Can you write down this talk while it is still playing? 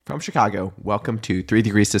From Chicago, welcome to 3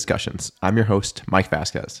 Degrees Discussions. I'm your host, Mike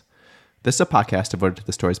Vasquez. This is a podcast devoted to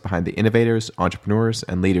the stories behind the innovators, entrepreneurs,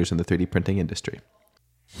 and leaders in the 3D printing industry.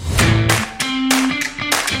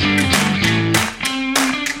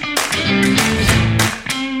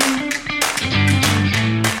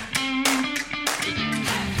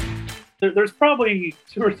 There's probably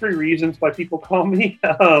 2 or 3 reasons why people call me.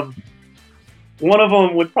 One of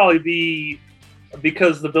them would probably be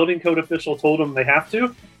because the building code official told them they have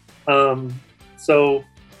to.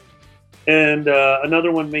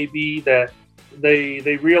 Another one may be that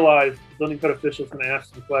they realize the building code official is going to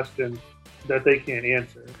ask some questions that they can't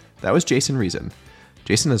answer. That was Jason Reason.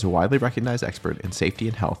 Jason is a widely recognized expert in safety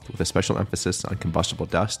and health with a special emphasis on combustible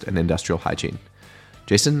dust and industrial hygiene.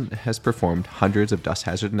 Jason has performed hundreds of dust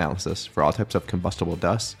hazard analysis for all types of combustible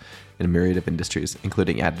dust in a myriad of industries,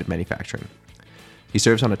 including additive manufacturing. He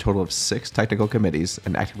serves on a total of 6 technical committees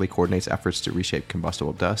and actively coordinates efforts to reshape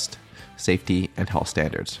combustible dust, safety, and health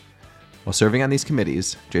standards. While serving on these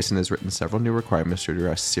committees, Jason has written several new requirements to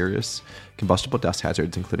address serious combustible dust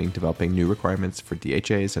hazards, including developing new requirements for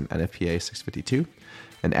DHAs and NFPA 652,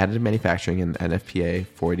 and additive manufacturing in NFPA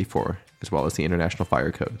 484, as well as the International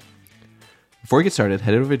Fire Code. Before we get started,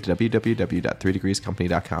 head over to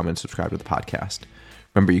www.3degreescompany.com and subscribe to the podcast.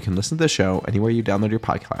 Remember, you can listen to the show anywhere you download your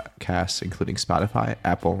podcasts, including Spotify,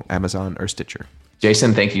 Apple, Amazon, or Stitcher.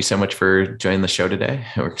 Jason, thank you so much for joining the show today.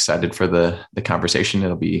 We're excited for the conversation.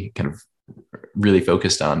 It'll be kind of really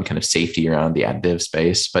focused on kind of safety around the additive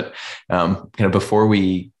space. But before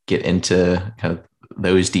we get into kind of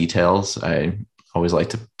those details, I always like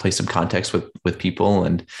to play some context with people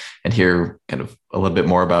and hear kind of a little bit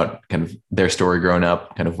more about kind of their story growing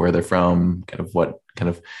up, kind of where they're from, kind of what kind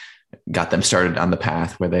of got them started on the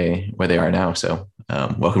path where they are now. So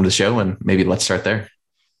welcome to the show, and maybe let's start there.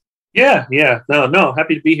 Yeah. No,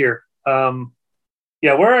 happy to be here.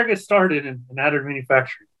 Where I get started in additive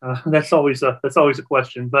manufacturing, that's always a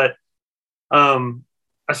question. But I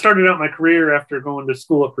started out my career after going to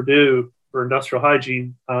school at Purdue for industrial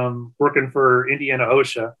hygiene, working for Indiana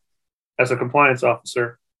OSHA as a compliance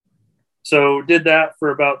officer. So did that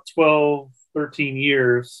for about 12, 13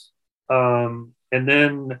 years. And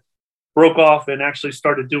then broke off and actually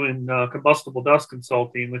started doing combustible dust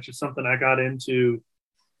consulting, which is something I got into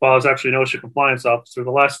while I was actually an OSHA compliance officer.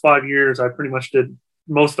 The last 5 years, I pretty much did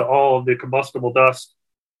most of all of the combustible dust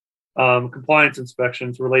compliance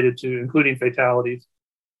inspections related to, including fatalities,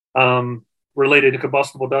 related to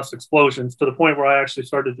combustible dust explosions, to the point where I actually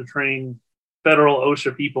started to train federal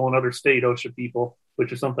OSHA people and other state OSHA people,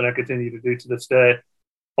 which is something I continue to do to this day,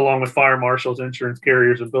 along with fire marshals, insurance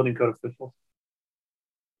carriers, and building code officials.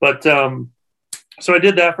 But so I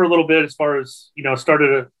did that for a little bit, as far as,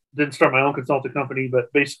 didn't start my own consulting company,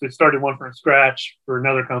 but basically started one from scratch for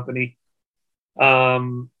another company.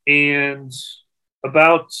 And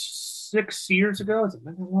about 6 years ago, is it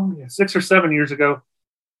been that long? Yeah, 6 or 7 years ago,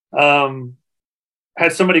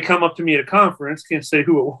 had somebody come up to me at a conference, can't say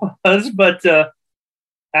who it was, but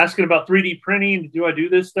asking about 3D printing. Do I do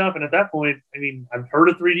this stuff? And at that point, I've heard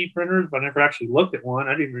of 3D printers, but I never actually looked at one.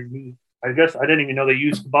 I guess I didn't even know they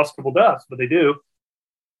use combustible dust, but they do.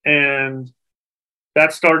 And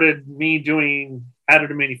that started me doing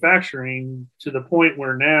additive manufacturing to the point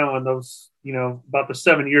where now, in those, about the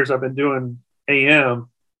 7 years I've been doing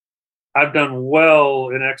AM, I've done well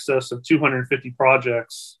in excess of 250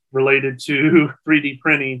 projects related to 3D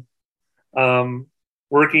printing,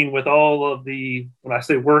 working with all of the, when I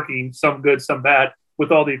say working, some good, some bad,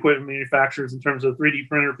 with all the equipment manufacturers in terms of 3D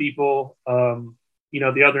printer people,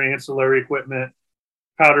 the other ancillary equipment,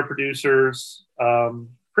 powder producers,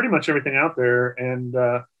 pretty much everything out there.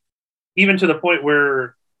 And even to the point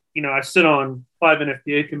where, I sit on 5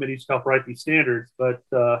 NFPA committees to help write these standards, but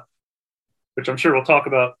which I'm sure we'll talk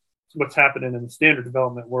about what's happening in the standard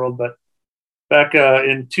development world. But back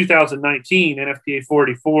in 2019, NFPA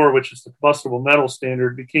 484, which is the combustible metal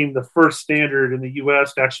standard, became the first standard in the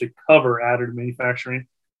U.S. to actually cover additive manufacturing,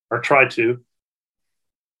 or try to.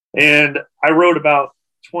 And I wrote about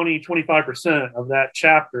 25% of that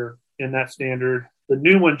chapter in that standard. The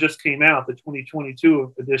new one just came out, the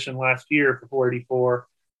 2022 edition last year for 484.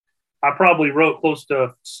 I probably wrote close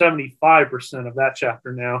to 75% of that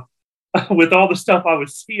chapter now with all the stuff I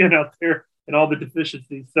was seeing out there and all the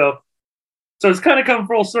deficiencies. So it's kind of come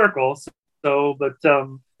full circle. But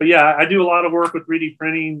yeah, I do a lot of work with 3D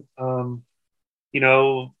printing,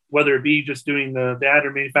 whether it be just doing the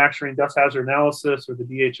additive manufacturing dust hazard analysis or the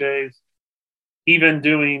DHAs, even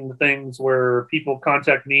doing the things where people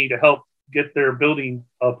contact me to help get their building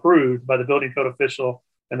approved by the building code official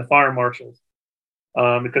and the fire marshals,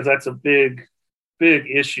 because that's a big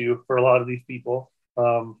issue for a lot of these people.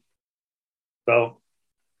 So,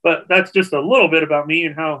 but that's just a little bit about me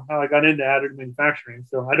and how I got into additive manufacturing.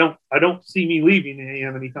 So I don't see me leaving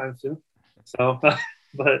AM anytime soon. So,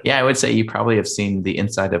 but yeah, I would say you probably have seen the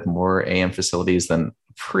inside of more AM facilities than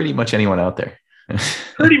pretty much anyone out there.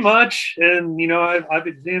 pretty much. And, you know, I've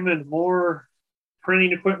examined more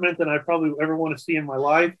printing equipment than I probably ever want to see in my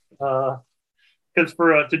life. Because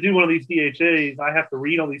for to do one of these DHAs, I have to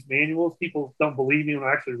read all these manuals. People don't believe me when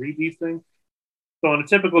I actually read these things. So on a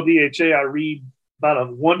typical DHA, I read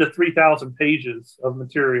about 1,000 to 3,000 pages of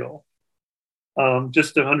material,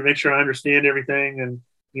 just to make sure I understand everything. And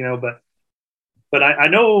you know, but I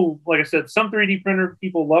know, like I said, some 3D printer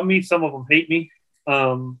people love me, some of them hate me.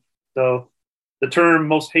 So the term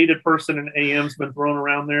 "most hated person in AM's" been thrown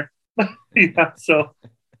around there. Yeah. So,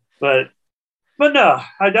 but no,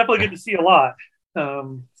 I definitely get to see a lot.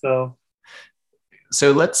 So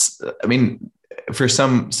let's, I mean, for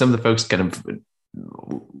some of the folks kind of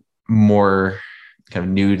more kind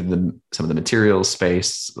of new to some of the materials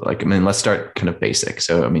space, like, I mean, let's start kind of basic.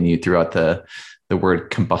 So, I mean, you threw out the word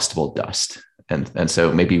combustible dust. And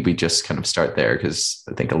so maybe we just kind of start there, because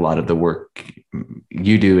I think a lot of the work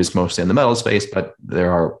you do is mostly in the metal space, but there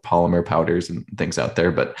are polymer powders and things out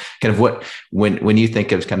there. But kind of when you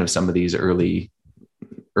think of kind of some of these early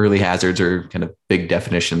hazards or kind of big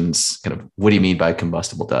definitions, kind of what do you mean by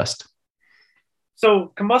combustible dust?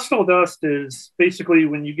 So combustible dust is basically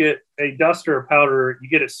when you get a dust or a powder, you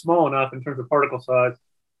get it small enough in terms of particle size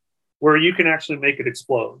where you can actually make it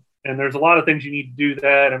explode. And there's a lot of things you need to do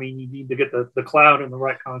that. I mean, you need to get the cloud in the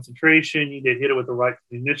right concentration. You need to hit it with the right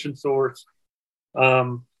ignition source.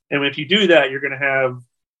 And if you do that, you're going to have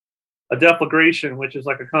a deflagration, which is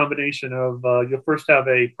like a combination of you'll first have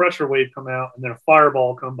a pressure wave come out and then a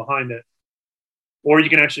fireball come behind it. Or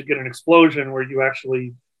you can actually get an explosion where you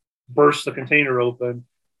actually burst the container open,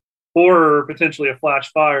 or potentially a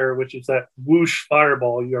flash fire, which is that whoosh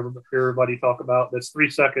fireball you ever hear everybody talk about. That's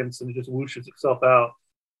 3 seconds and it just whooshes itself out.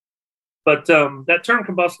 But that term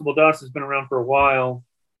combustible dust has been around for a while.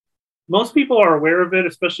 Most people are aware of it,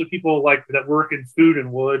 especially people like that work in food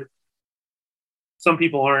and wood. Some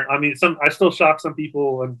people aren't. I mean, I still shock some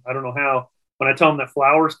people, and I don't know how, when I tell them that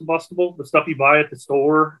flour is combustible. The stuff you buy at the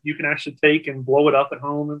store, you can actually take and blow it up at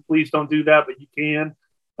home. And please don't do that, but you can.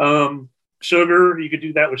 Sugar, you could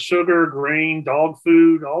do that with sugar, grain, dog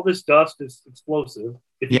food. All this dust is explosive.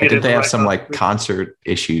 Yeah, did they have some like concert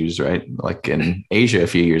issues, right? Like in Asia a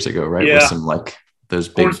few years ago, right? Yeah. With some like those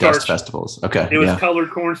big dust festivals. Okay. It was colored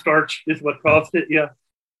cornstarch is what caused it. Yeah.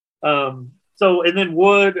 So, and then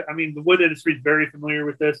wood, I mean, the wood industry is very familiar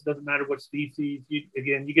with this. It doesn't matter what species.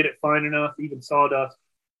 You get it fine enough, even sawdust,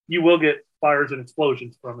 you will get fires and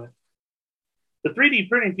explosions from it. The 3D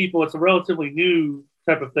printing people, it's a relatively new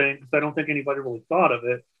type of thing, because I don't think anybody really thought of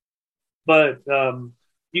it. But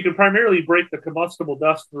you can primarily break the combustible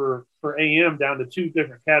dust for AM down to 2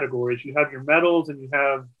 different categories. You have your metals and you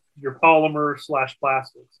have your polymer /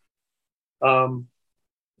 plastics. Now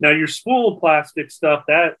your spooled plastic stuff,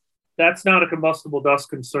 that's not a combustible dust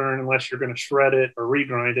concern unless you're going to shred it or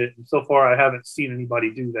regrind it. And so far, I haven't seen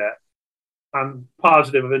anybody do that. I'm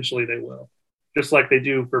positive eventually they will, just like they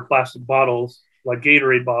do for plastic bottles, like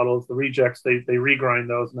Gatorade bottles. The rejects, they regrind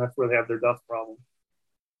those, and that's where they have their dust problem.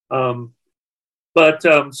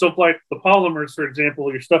 So like the polymers, for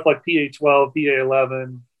example, your stuff like PA12,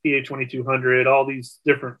 PA11, PA2200, all these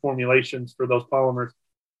different formulations for those polymers,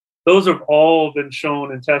 those have all been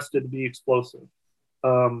shown and tested to be explosive.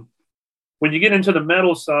 When you get into the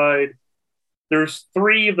metal side, there's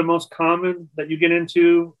 3 of the most common that you get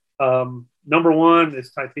into. Number 1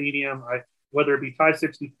 is titanium. Whether it be Ti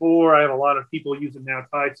 64, I have a lot of people using now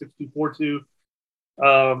Ti 6242.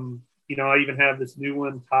 You know, I even have this new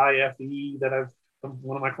one, Ti FE, that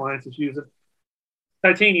one of my clients is using.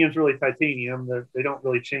 Titanium is really titanium. They don't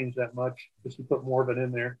really change that much, just you put more of it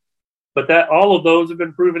in there. But all of those have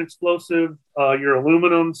been proven explosive. Your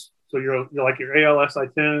aluminums, so you're like your ALS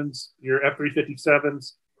I-10s, your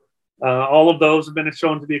F357s, all of those have been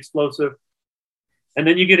shown to be explosive. And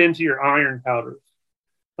then you get into your iron powders.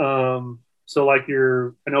 So like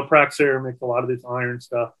I know Praxair makes a lot of this iron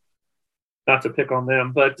stuff. Not to pick on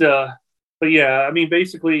them, but yeah, I mean,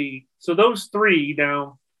 basically, so those 3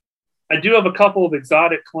 now. I do have a couple of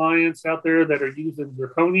exotic clients out there that are using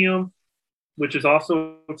zirconium, which is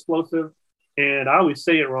also explosive. And I always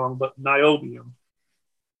say it wrong, but niobium.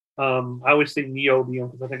 I always say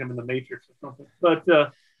niobium because I think I'm in the Matrix or something.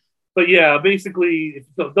 But yeah, basically,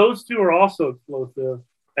 those 2 are also explosive.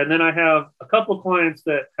 And then I have a couple of clients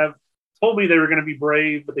that have told me they were going to be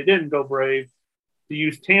brave, but they didn't go brave, to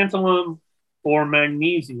use tantalum or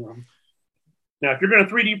magnesium. Now, if you're going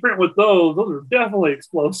to 3D print with those are definitely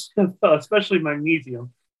explosive, especially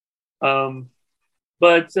magnesium.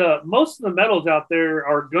 But most of the metals out there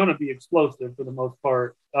are going to be explosive for the most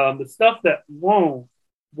part. The stuff that won't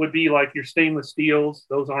would be like your stainless steels.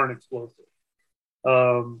 Those aren't explosive.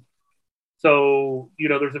 So,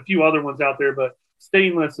 there's a few other ones out there, but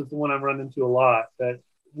stainless is the one I'm running into a lot. That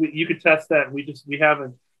you could test that. And we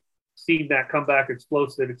haven't seen that come back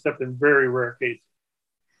explosive except in very rare cases.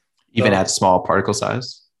 Even at small particle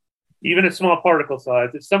size? Even at small particle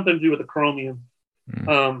size. It's something to do with the chromium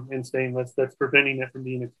in stainless that's preventing it from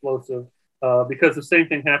being explosive. Because the same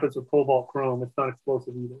thing happens with cobalt chrome. It's not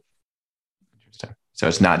explosive either. Interesting. So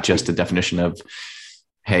it's not just a definition of,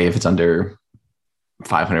 hey, if it's under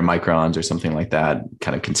 500 microns or something like that,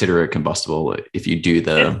 kind of consider it combustible. If you do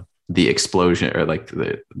the explosion, or like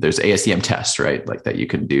there's ASTM tests, right? Like that you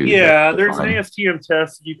can do. Yeah, there's an ASTM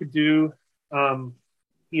test you could do.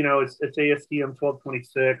 It's ASTM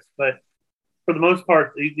 1226, but for the most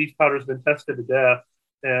part, these powders have been tested to death.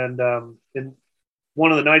 And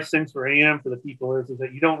one of the nice things for AM for the people is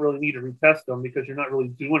that you don't really need to retest them because you're not really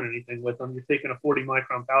doing anything with them. You're taking a 40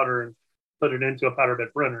 micron powder and put it into a powder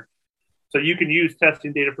bed printer. So you can use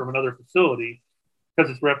testing data from another facility because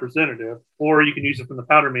it's representative, or you can use it from the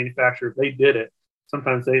powder manufacturer if they did it.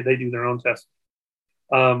 Sometimes they do their own testing.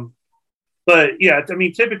 But yeah,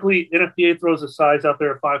 typically NFPA throws a size out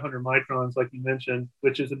there of 500 microns, like you mentioned,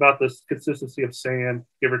 which is about the consistency of sand,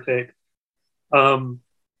 give or take.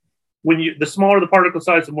 The smaller the particle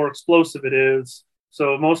size, the more explosive it is.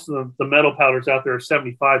 So most of the metal powders out there are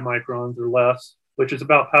 75 microns or less, which is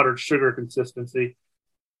about powdered sugar consistency.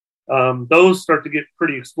 Those start to get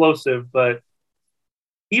pretty explosive, but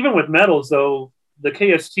even with metals, though, the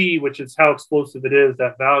KST, which is how explosive it is,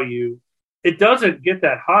 that value, it doesn't get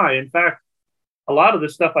that high. In fact, a lot of the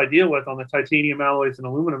stuff I deal with on the titanium alloys and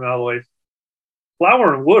aluminum alloys,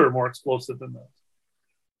 flour and wood are more explosive than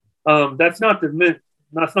those. That's not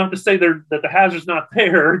to say that the hazard's not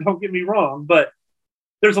there. Don't get me wrong, but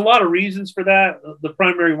there's a lot of reasons for that. The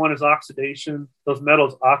primary one is oxidation. Those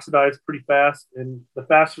metals oxidize pretty fast, and the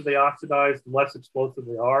faster they oxidize, the less explosive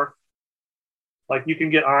they are. Like you can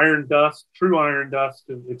get iron dust, true iron dust,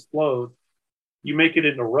 to explode. You make it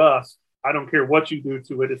into rust. I don't care what you do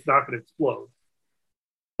to it; it's not going to explode.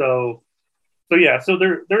 So yeah. So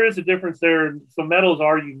there is a difference there. So metals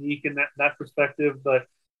are unique in that perspective, but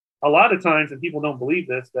a lot of times, and people don't believe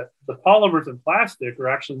this, that the polymers in plastic are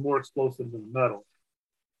actually more explosive than the metals.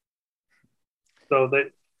 So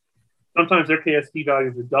sometimes their KST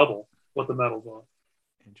values are double what the metals are.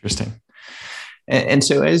 Interesting. And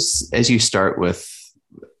so as you start with,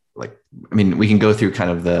 we can go through kind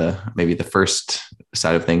of maybe the first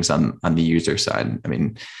side of things on the user side.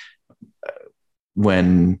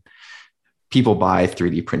 When people buy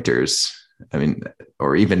 3D printers,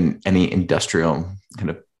 or even any industrial kind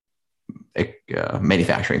of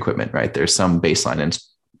manufacturing equipment, right? There's some baseline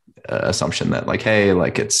assumption that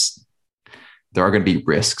there are going to be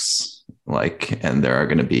risks, and there are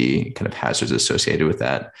going to be kind of hazards associated with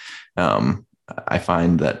that. I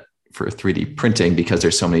find that for 3D printing, because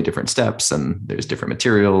there's so many different steps and there's different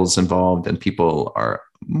materials involved, and people are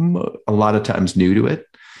a lot of times new to it,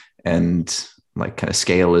 and kind of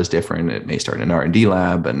scale is different. It may start in an R&D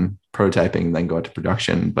lab and prototyping, then go into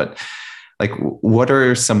production. But what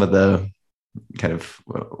are some of the kind of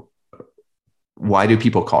why do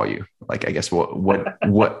people call you? I guess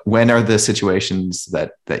when are the situations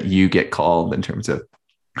that you get called in terms of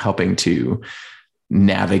helping to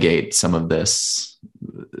navigate some of the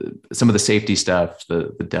safety stuff,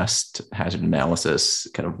 the dust hazard analysis,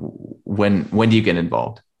 kind of when do you get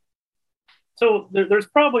involved? So there's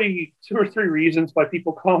probably 2 or 3 reasons why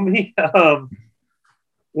people call me.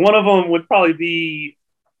 One of them would probably be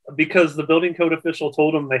because the building code official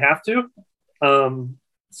told them they have to.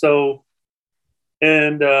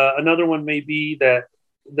 Another one may be that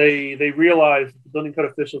they realize the building code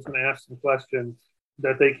official is going to ask some questions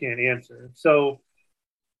that they can't answer. So,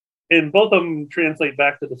 and both of them translate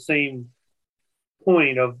back to the same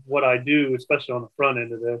point of what I do, especially on the front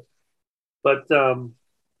end of this. But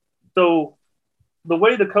so the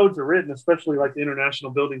way the codes are written, especially like the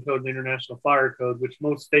International Building Code and the International Fire Code, which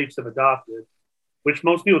most states have adopted, which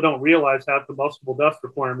most people don't realize have combustible dust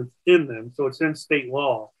requirements in them. So it's in state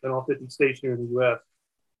law in all 50 states here in the U.S.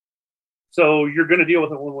 So you're going to deal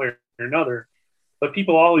with it one way or another. But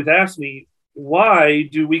people always ask me, why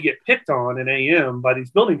do we get picked on in AM by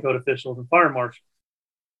these building code officials and fire marshals?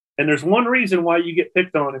 And there's one reason why you get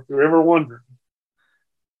picked on, if you're ever wondering.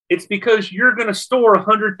 It's because you're going to store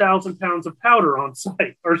 100,000 pounds of powder on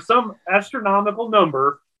site, or some astronomical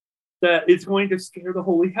number that is going to scare the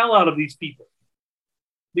holy hell out of these people.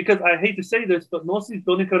 because I hate to say this, but most of these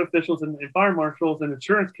building code officials and fire marshals and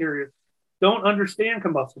insurance carriers don't understand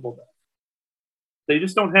combustible dust. They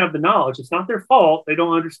just don't have the knowledge. It's not their fault. They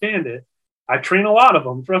don't understand it. I train a lot of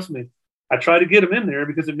them. Trust me. I try to get them in there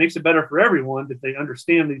because it makes it better for everyone that they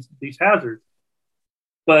understand these hazards.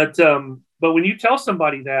 But when you tell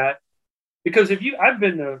somebody that, because I've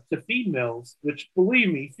been to feed mills, which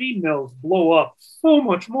believe me, feed mills blow up so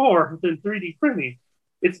much more than 3D printing.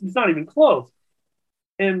 It's not even close,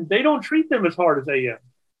 and they don't treat them as hard as AM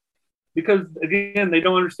because again, they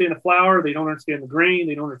don't understand the flour, they don't understand the grain,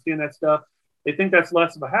 they don't understand that stuff. They think that's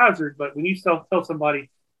less of a hazard. But when you tell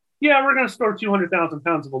somebody, yeah, we're going to store 200,000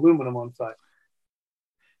 pounds of aluminum on site,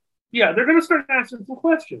 yeah, they're going to start asking some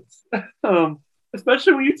questions.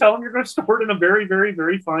 Especially when you tell them you're going to store it in a very, very,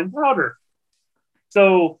 very fine powder.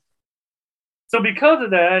 So because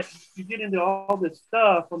of that, you get into all this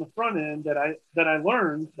stuff on the front end that I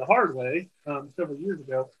learned the hard way several years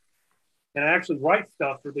ago, and I actually write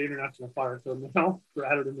stuff for the International Fire Code now for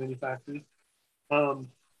additive manufacturing.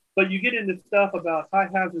 But you get into stuff about high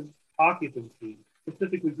hazard occupancy,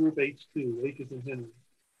 specifically group H2, H is in Henry.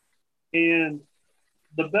 And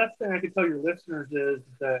the best thing I can tell your listeners is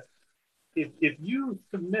that if you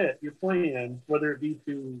submit your plan, whether it be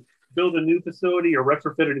to build a new facility or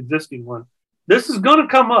retrofit an existing one, this is going to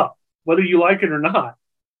come up, whether you like it or not,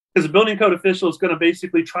 because the building code official is going to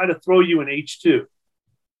basically try to throw you an H2.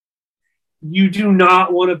 You do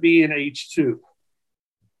not want to be an H2.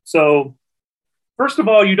 So, first of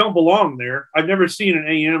all, you don't belong there. I've never seen an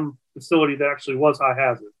AM facility that actually was high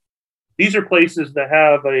hazard. These are places that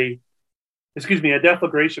have a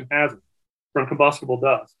deflagration hazard from combustible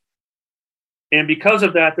dust. And because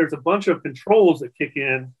of that, there's a bunch of controls that kick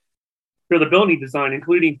in for the building design,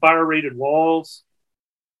 including fire-rated walls,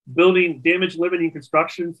 building damage limiting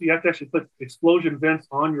construction. So you have to actually put explosion vents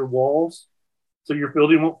on your walls so your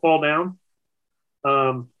building won't fall down.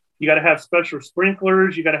 You got to have special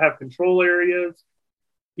sprinklers. You got to have control areas.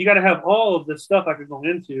 You got to have all of this stuff I could go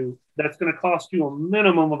into that's going to cost you a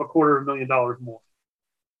minimum of $250,000 more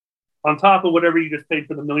on top of whatever you just paid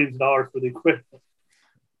for the millions of dollars for the equipment.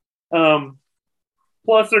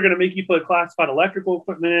 Plus, they're going to make you put classified electrical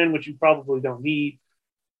equipment in, which you probably don't need.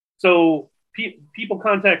 So people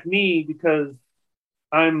contact me because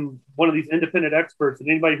I'm one of these independent experts, and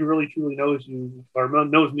anybody who really truly knows you or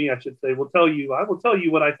knows me, I should say, I will tell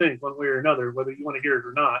you what I think one way or another, whether you want to hear it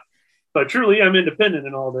or not. But truly, I'm independent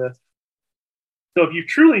in all this. So if you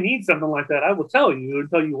truly need something like that, I will tell you and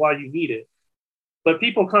tell you why you need it. But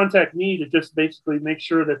people contact me to just basically make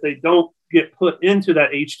sure that they don't get put into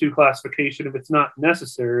that H2 classification if it's not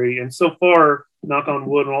necessary. And so far, knock on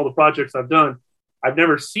wood, on all the projects I've done, I've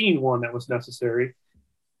never seen one that was necessary.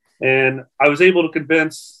 And I was able to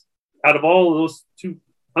convince, out of all of those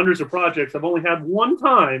hundreds of projects, I've only had one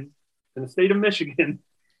time in the state of Michigan,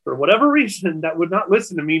 for whatever reason, that would not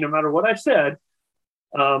listen to me no matter what I said,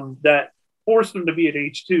 that forced them to be at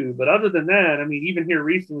H2. But other than that, I mean, even here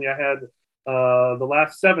recently, I had the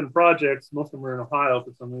last 7 projects, most of them are in Ohio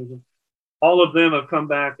for some reason. All of them have come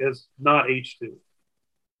back as not H2.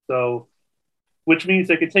 So, which means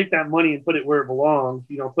they could take that money and put it where it belongs,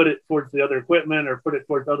 put it towards the other equipment or put it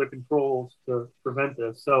towards other controls to prevent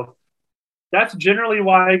this. So that's generally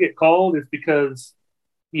why I get called, is because,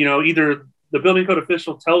 either the building code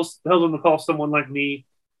official tells them to call someone like me,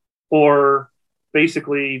 or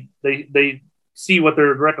basically they see what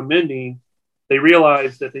they're recommending, they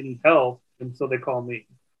realize that they need help, and so they call me.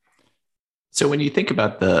 So when you think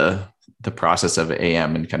about the process of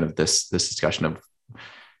AM and kind of this discussion of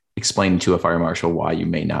explaining to a fire marshal why you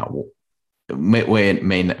may not, or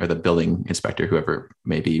the building inspector, whoever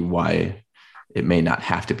may be, why it may not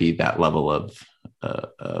have to be that level of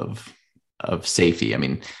safety. I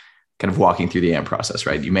mean, kind of walking through the AM process,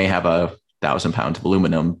 right? You may have 1,000 pounds of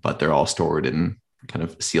aluminum, but they're all stored in kind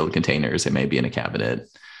of sealed containers. They may be in a cabinet.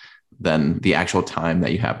 Then the actual time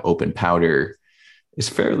that you have open powder is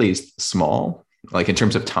fairly small, like in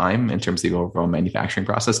terms of time, in terms of the overall manufacturing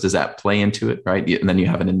process. Does that play into it, right? And then you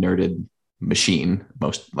have an inerted machine,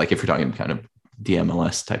 most, like if you're talking kind of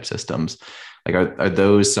DMLS type systems, like are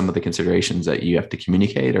those some of the considerations that you have to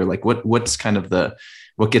communicate, or like what's kind of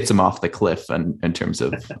what gets them off the cliff in terms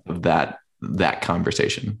of that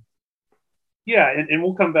conversation? Yeah, and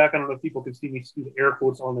we'll come back. I don't know if people can see me do the air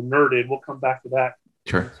quotes on the nerded. We'll come back to that.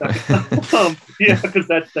 Sure. Yeah, because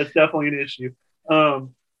that's definitely an issue.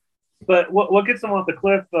 But what gets them off the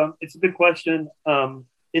cliff? It's a good question.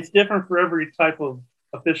 It's different for every type of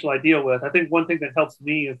official I deal with. I think one thing that helps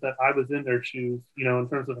me is that I was in their shoes, in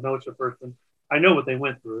terms of an OSHA person. I know what they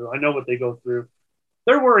went through. I know what they go through.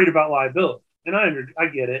 They're worried about liability, and I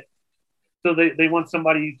get it. So they want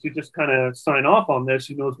somebody to just kind of sign off on this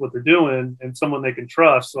who knows what they're doing and someone they can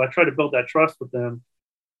trust. So I try to build that trust with them,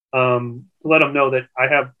 to let them know that I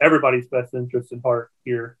have everybody's best interest in heart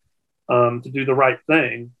here, to do the right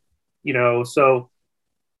thing, you know.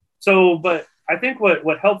 But I think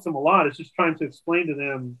what helps them a lot is just trying to explain to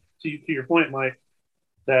them, to your point, Mike,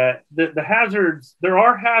 that the hazards, there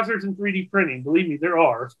are hazards in 3D printing. Believe me, there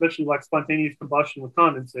are, especially like spontaneous combustion with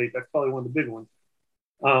condensate. That's probably one of the big ones,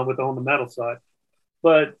 on the metal side.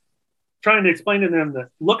 But trying to explain to them that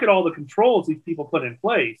look at all the controls these people put in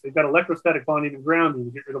place. They've got electrostatic bonding and grounding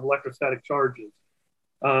to get rid of electrostatic charges.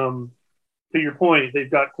 To your point,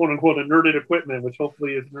 they've got quote unquote inerted equipment, which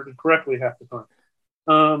hopefully is inerted correctly half the time.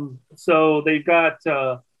 So they've got,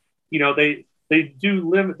 they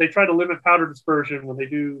try to limit powder dispersion when they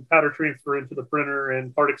do powder transfer into the printer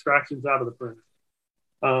and part extractions out of the printer.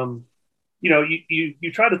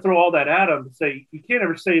 You try to throw all that at them to say, you can't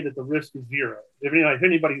ever say that the risk is zero. If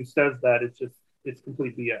anybody who says that, it's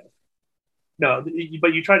complete BS. No,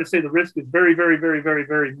 but you try to say the risk is very, very, very, very,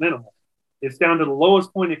 very minimal. It's down to the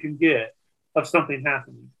lowest point it can get of something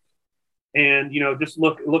happening. And, just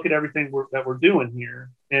look at everything that we're doing here.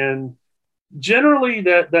 And generally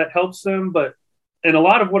that helps them. And a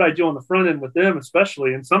lot of what I do on the front end with them,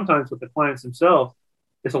 especially, and sometimes with the clients themselves,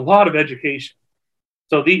 is a lot of education.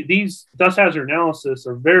 So these dust hazard analysis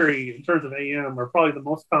are very, in terms of AM, are probably the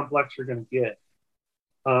most complex you're going to get.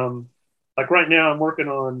 Like right now, I'm working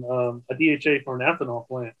on a DHA for an ethanol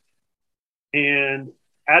plant, and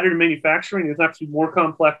additive manufacturing is actually more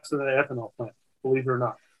complex than an ethanol plant, believe it or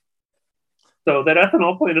not. So that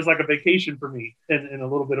ethanol plant is like a vacation for me in a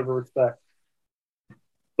little bit of a respect.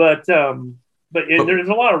 But there's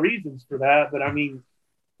a lot of reasons for that. But I mean,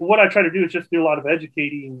 what I try to do is just do a lot of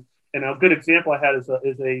educating. And a good example I had is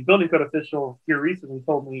a building code official here recently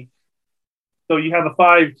told me, so you have a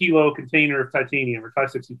 5 kilo container of titanium or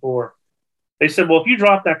Ti-64. They said, well, if you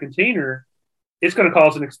drop that container, it's going to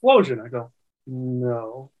cause an explosion. I go,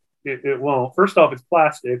 no, it won't. First off, it's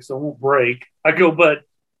plastic, so it won't break. I go, but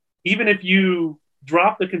even if you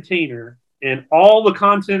drop the container and all the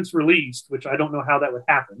contents released, which I don't know how that would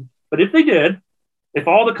happen, but if they did, if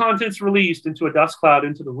all the contents released into a dust cloud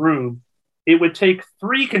into the room, it would take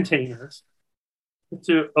 3 containers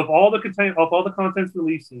of all the contents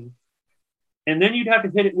releasing, and then you'd have to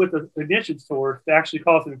hit it with an ignition source to actually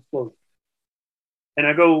cause an explosion. And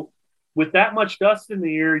I go, with that much dust in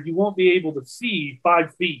the air, you won't be able to see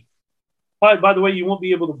 5 feet. By the way, you won't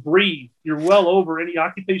be able to breathe. You're well over any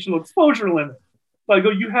occupational exposure limit. So I go,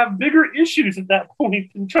 you have bigger issues at that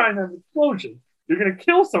point than trying to have an explosion. You're going to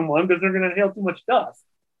kill someone because they're going to inhale too much dust.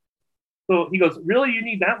 So he goes, really, you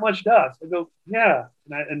need that much dust? I go, yeah.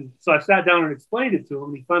 And so I sat down and explained it to him,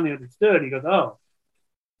 and he finally understood. He goes, oh,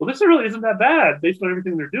 well, this really isn't that bad based on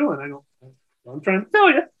everything they're doing. I go, well, I'm trying to tell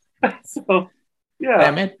you. So,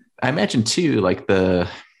 yeah. I imagine too, like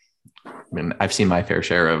I've seen my fair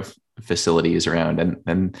share of facilities around,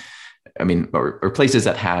 and I mean, or places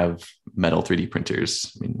that have metal 3D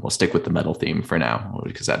printers. I mean, we'll stick with the metal theme for now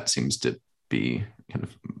because that seems to be kind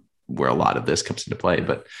of where a lot of this comes into play.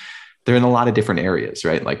 But they're in a lot of different areas,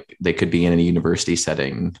 right? Like they could be in a university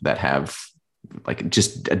setting that have like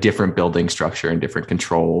just a different building structure and different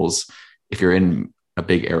controls. If you're in a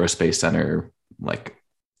big aerospace center, like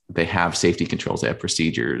they have safety controls, they have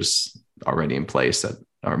procedures already in place that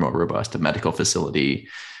are more robust. A medical facility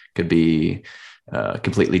could be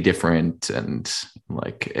completely different. And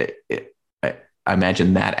like, I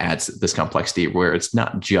imagine that adds this complexity where it's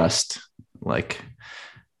not just like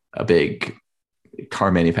a big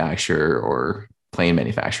car manufacturer or plane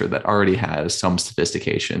manufacturer that already has some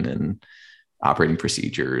sophistication in operating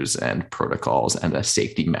procedures and protocols and a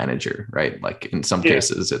safety manager, right? Like in some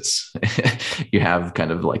cases it's, you have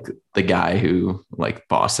kind of like the guy who like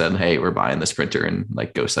boss said, hey, we're buying this printer and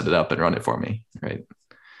like, go set it up and run it for me. Right.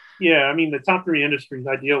 Yeah. I mean, the top 3 industries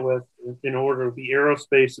I deal with in order would be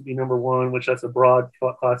aerospace would be number 1, which that's a broad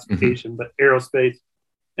classification, but aerospace,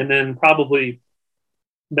 and then probably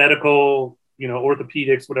medical,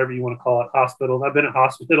 orthopedics, whatever you want to call it, hospitals. I've been at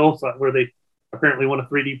hospitals where they apparently want to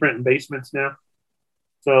 3D print in basements now.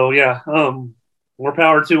 So yeah, more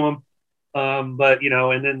power to them. But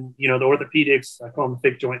and then the orthopedics, I call them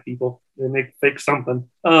fake joint people. They make fake something.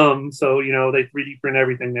 So they 3D print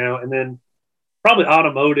everything now. And then probably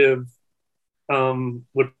automotive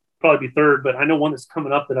would probably be third. But I know one that's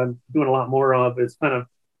coming up that I'm doing a lot more of is kind of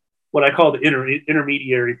what I call the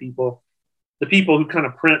intermediary people. The people who kind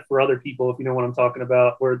of print for other people, if you know what I'm talking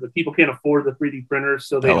about, where the people can't afford the 3D printers,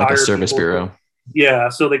 so they like hire a service bureau. Yeah,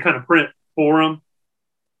 so they kind of print for them.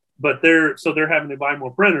 but they're having to buy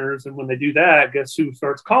more printers, and when they do that, guess who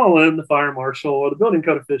starts calling? The fire marshal or the building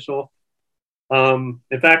code official. In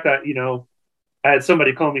fact, I had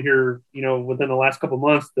somebody call me here, within the last couple of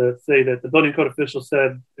months to say that the building code official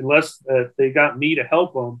said unless they got me to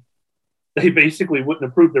help them, they basically wouldn't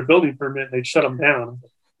approve their building permit and they'd shut them down. I'm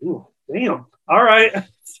like, ooh, damn. All right.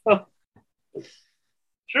 So,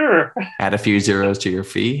 sure. Add a few zeros to your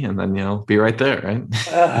fee and then you'll be right there, right?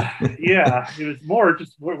 Yeah, it was more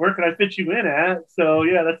just where can I fit you in at? So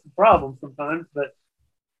yeah, that's the problem sometimes. But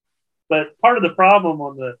part of the problem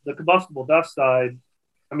on the combustible dust side,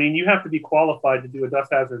 I mean, you have to be qualified to do a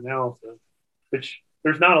dust hazard analysis, which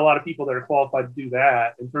there's not a lot of people that are qualified to do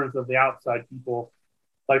that in terms of the outside people,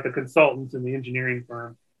 like the consultants and the engineering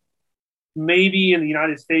firm. Maybe in the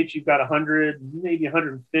United States, you've got 100, maybe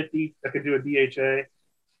 150 that could do a DHA.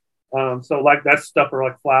 So like that stuff for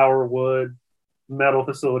like flour, wood, metal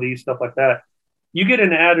facilities, stuff like that. You get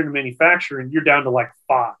into additive manufacturing, you're down to like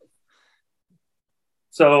 5.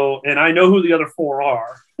 So, and I know who the other 4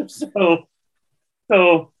 are.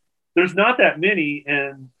 So there's not that many.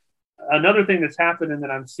 And another thing that's happening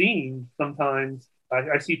that I'm seeing sometimes,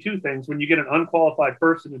 I see 2 things. When you get an unqualified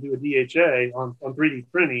person to do a DHA on 3D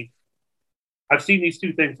printing, I've seen these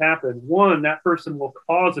 2 things happen. One, that person will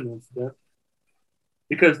cause an incident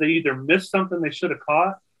because they either missed something they should have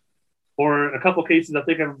caught, or in a couple cases I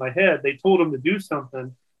think of in my head, they told them to do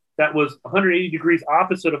something that was 180 degrees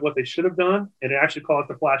opposite of what they should have done, and it actually caused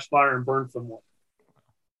a flash fire and burn someone.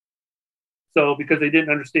 So because they didn't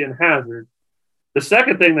understand the hazard. The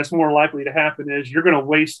second thing that's more likely to happen is you're going to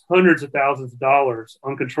waste hundreds of thousands of dollars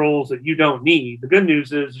on controls that you don't need. The good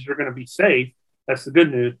news is you're going to be safe. That's the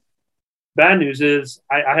good news. Bad news is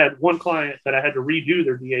I had one client that I had to redo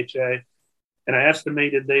their DHA, and I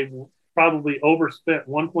estimated they probably overspent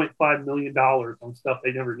 $1.5 million on stuff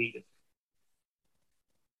they never needed.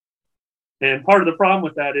 And part of the problem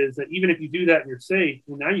with that is that even if you do that and you're safe,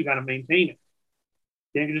 well, now you got to maintain it.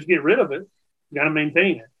 You can't just get rid of it. You got to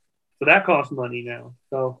maintain it. So that costs money now.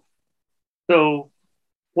 So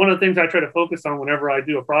one of the things I try to focus on whenever I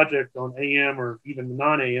do a project on AM or even the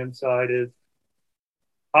non-AM side is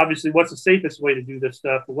obviously what's the safest way to do this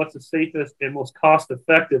stuff, but what's the safest and most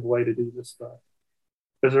cost-effective way to do this stuff?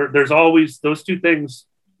 Because there's always those 2 things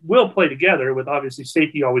will play together with obviously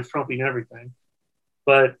safety always trumping everything.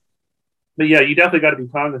 But yeah, you definitely got to be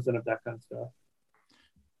cognizant of that kind of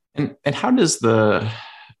stuff. And how does the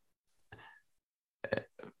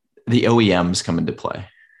OEMs come into play?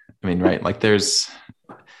 I mean, right? Like you're just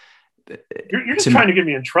trying to get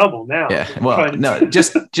me in trouble now. Yeah. Well, no,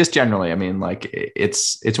 just generally. I mean, like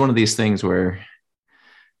it's one of these things where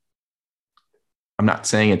I'm not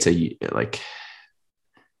saying it's like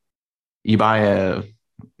you buy a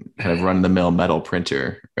kind of run of the mill metal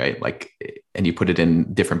printer, right? Like, and you put it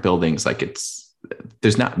in different buildings. Like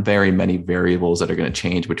there's not very many variables that are going to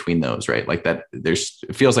change between those, right? Like that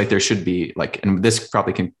it feels like there should be like, and this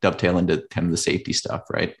probably can dovetail into kind of the safety stuff,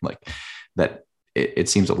 right? Like that it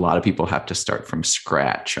seems a lot of people have to start from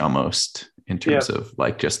scratch almost in terms of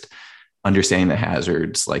like just understanding the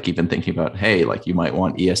hazards, like even thinking about, hey, like you might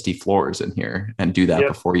want ESD floors in here and do that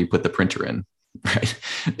before you put the printer in. Right.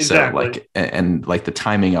 Exactly. So like, and like the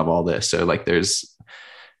timing of all this. So like there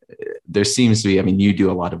seems to be, I mean, you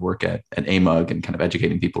do a lot of work at AMUG and kind of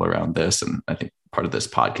educating people around this. And I think part of this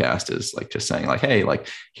podcast is like just saying like, hey, like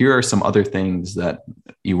here are some other things that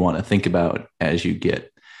you want to think about as you get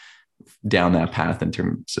down that path in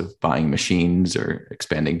terms of buying machines or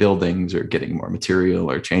expanding buildings or getting more material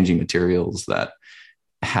or changing materials that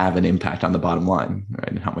have an impact on the bottom line, right?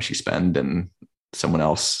 And how much you spend, and someone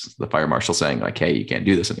else, the fire marshal, saying like, hey, you can't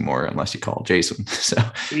do this anymore unless you call Jason. So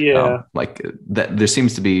like that, there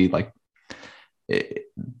seems to be like,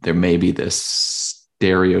 there may be this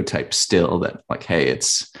stereotype still that like, hey,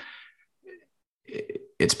 it's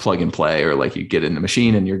plug and play, or like you get in the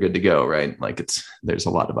machine and you're good to go, right? Like there's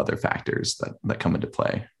a lot of other factors that come into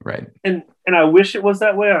play, right? And I wish it was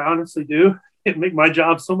that way. I honestly do. It'd make my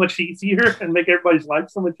job so much easier and make everybody's life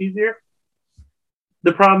so much easier.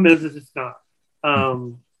 The problem is it's not.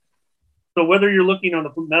 So whether you're looking on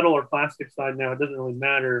the metal or plastic side now, it doesn't really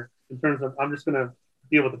matter in terms of, I'm just going to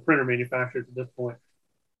deal with the printer manufacturers at this point.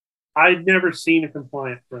 I've never seen a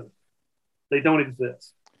compliant printer. They don't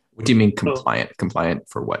exist. What do you mean compliant? So, compliant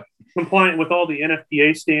for what? Compliant with all the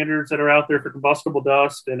NFPA standards that are out there for combustible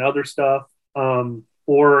dust and other stuff.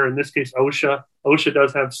 Or in this case, OSHA. OSHA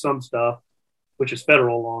does have some stuff, which is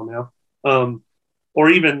federal law now. Or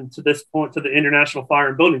even to this point, to the International Fire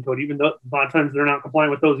and Building Code, even though a lot of times they're not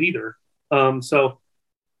compliant with those either. So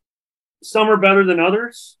some are better than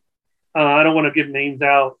others. I don't want to give names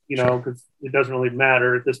out, because it doesn't really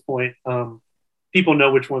matter at this point. People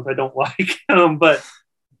know which ones I don't like. But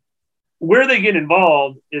where they get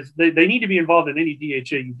involved is they need to be involved in any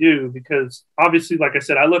DHA you do, because obviously, like I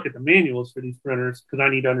said, I look at the manuals for these printers because I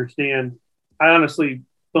need to understand. I honestly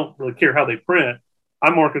don't really care how they print.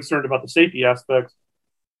 I'm more concerned about the safety aspects.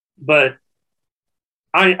 But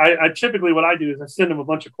I typically, what I do is I send them a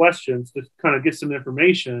bunch of questions to kind of get some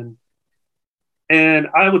information. And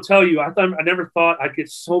I will tell you, I never thought I'd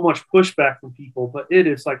get so much pushback from people, but it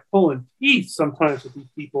is like pulling teeth sometimes with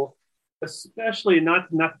these people, especially not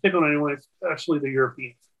to pick on anyone, especially the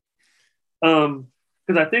Europeans.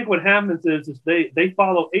 Because I think what happens is they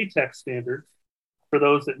follow ATEX standards. For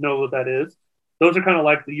those that know what that is, those are kind of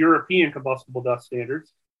like the European combustible dust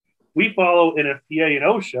standards. We follow NFPA and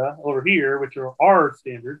OSHA over here, which are our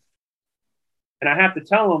standards. And I have to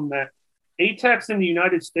tell them that ATEX in the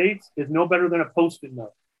United States is no better than a Post-it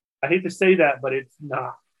note. I hate to say that, but it's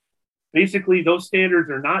not. Basically, those standards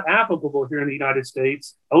are not applicable here in the United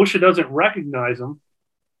States. OSHA doesn't recognize them.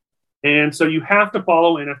 And so you have to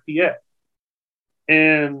follow NFPA.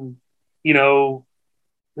 And,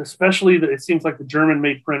 especially it seems like the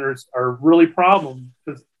German-made printers are really problem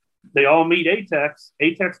because they all meet ATEX.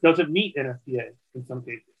 ATEX doesn't meet NFPA in some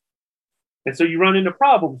cases. And so you run into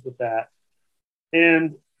problems with that.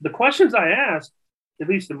 And the questions I ask, at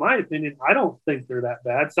least in my opinion, I don't think they're that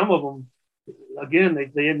bad. Some of them, again,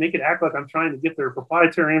 they make it act like I'm trying to get their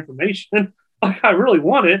proprietary information, like I really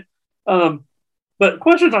want it. But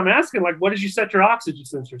questions I'm asking, like, what did you set your oxygen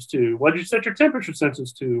sensors to? What did you set your temperature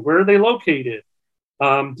sensors to? Where are they located?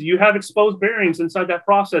 Do you have exposed bearings inside that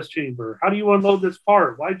process chamber? How do you unload this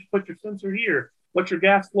part? Why did you put your sensor here? What's your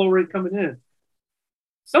gas flow rate coming in?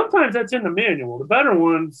 Sometimes that's in the manual. The better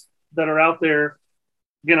ones that are out there,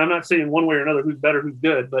 again, I'm not saying one way or another who's better, who's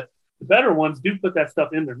good, but the better ones do put that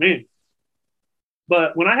stuff in their manual.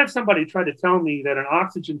 But when I have somebody try to tell me that an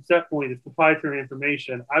oxygen set point is proprietary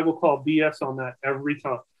information, I will call BS on that every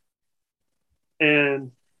time.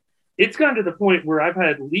 And it's gotten to the point where I've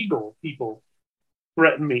had legal people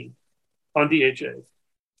threaten me on DHAs.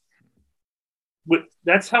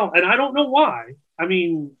 That's how, and I don't know why. I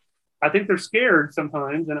mean, I think they're scared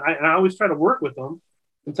sometimes, and I always try to work with them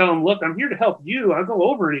and tell them, look, I'm here to help you. I'll go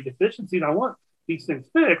over any deficiencies. I want these things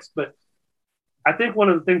fixed. But I think one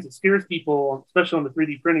of the things that scares people, especially on the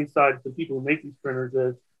 3D printing side, the people who make these printers,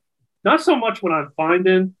 is not so much what I'm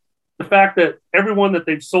finding, the fact that everyone that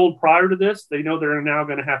they've sold prior to this, they know they're now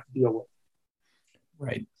going to have to deal with.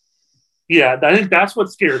 Right. Yeah, I think that's what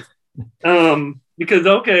scares me. Because,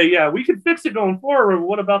 okay, yeah, we can fix it going forward.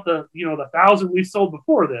 What about the 1,000 we sold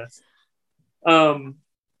before this?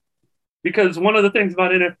 Because one of the things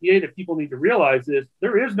about NFPA that people need to realize is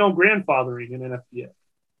there is no grandfathering in NFPA.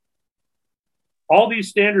 All these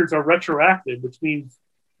standards are retroactive, which means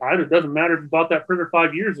it doesn't matter if you bought that printer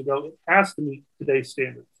 5 years ago, it has to meet today's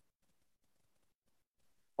standards.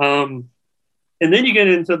 And then you get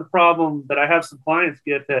into the problem that I have some clients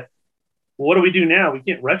get that, well, what do we do now? We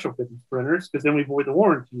can't retrofit these printers because then we void the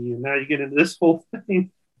warranty. And now you get into this whole thing.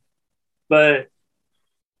 But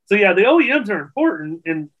so, yeah, the OEMs are important.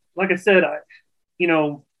 And like I said,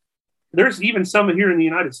 there's even some here in the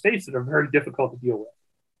United States that are very difficult to deal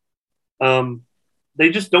with. They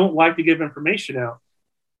just don't like to give information out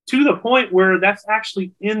to the point where that's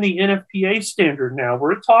actually in the NFPA standard now,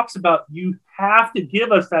 where it talks about you have to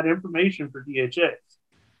give us that information for DHAs.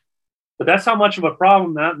 But that's how much of a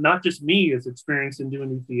problem not just me is experiencing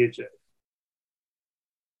doing these DHAs.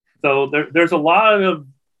 So there's a lot of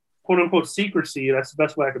quote unquote secrecy. That's the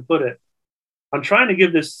best way I can put it. I'm trying to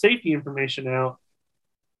give this safety information out.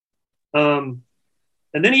 And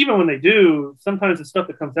then even when they do, sometimes the stuff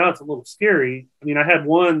that comes out is a little scary. I mean, I had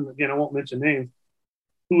one, again, I won't mention names,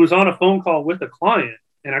 who was on a phone call with a client.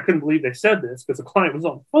 And I couldn't believe they said this because the client was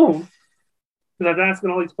on the phone. Because I was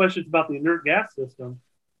asking all these questions about the inert gas system.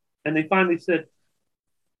 And they finally said,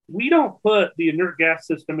 we don't put the inert gas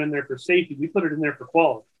system in there for safety. We put it in there for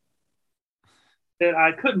quality. And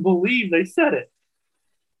I couldn't believe they said it.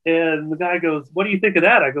 And the guy goes, what do you think of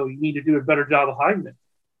that? I go, you need to do a better job of hiding it.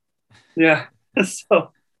 Yeah.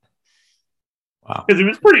 So, wow. Because it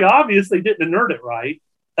was pretty obvious they didn't inert it right.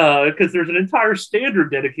 Because there's an entire standard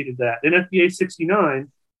dedicated to that. NFPA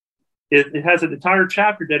 69, it has an entire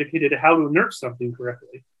chapter dedicated to how to inert something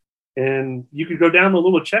correctly. And you could go down the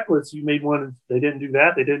little checklist. You made one, they didn't do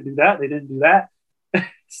that, they didn't do that, they didn't do that.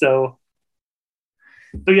 So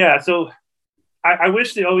yeah, so I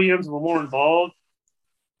wish the OEMs were more involved.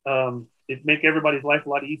 It'd make everybody's life a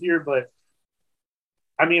lot easier, but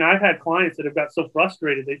I mean, I've had clients that have got so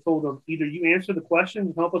frustrated, they told them either you answer the question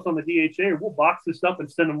and help us on the DHA, or we'll box this up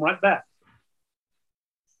and send them right back.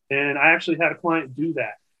 And I actually had a client do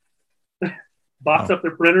that. Box up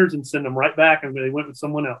their printers and send them right back, and they went with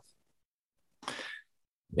someone else.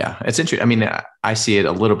 Yeah, it's interesting. I mean, I see it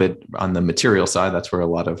a little bit on the material side. That's where a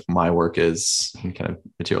lot of my work is, in kind of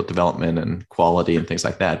material development and quality and things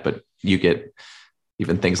like that. But you get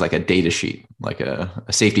even things like a data sheet, like a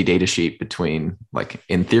safety data sheet between, like,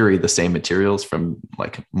 in theory, the same materials from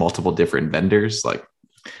like multiple different vendors. Like,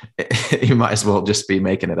 you might as well just be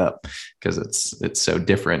making it up, because it's so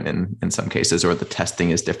different in some cases, or the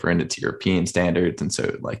testing is different. It's European standards, and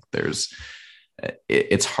so like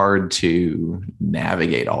it's hard to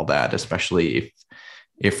navigate all that, especially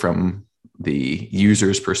if from the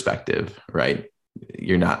user's perspective, right?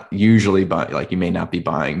 You're not usually you may not be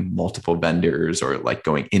buying multiple vendors, or like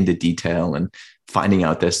going into detail and finding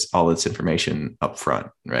out all this information up front,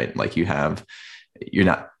 right? Like you're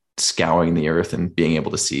not scouring the earth and being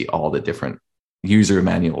able to see all the different user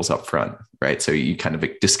manuals up front, right? So you kind of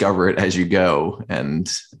discover it as you go, and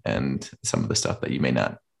some of the stuff that you may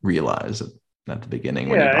not realize at the beginning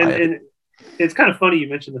when you buy it. And it's kind of funny you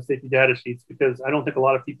mentioned the safety data sheets, because I don't think a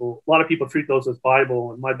lot of people treat those as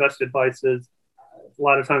Bible. And my best advice is, a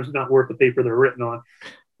lot of times it's not worth the paper they're written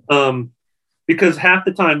on, because half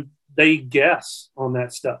the time they guess on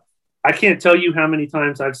that stuff. I can't tell you how many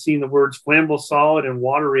times I've seen the words flammable solid and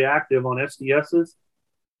water reactive on SDSs,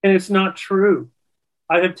 and it's not true.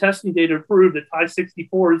 I have testing data to prove that Ti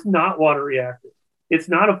 64 is not water reactive. It's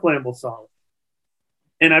not a flammable solid.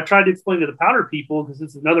 And I've tried to explain to the powder people, because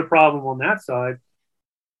it's another problem on that side,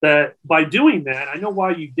 that by doing that, I know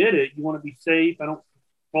why you did it. You want to be safe. I don't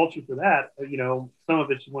fault you for that. You know, some of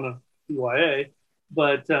it you want to CYA,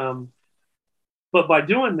 but by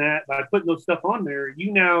doing that, by putting those stuff on there,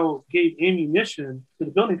 you now gave ammunition to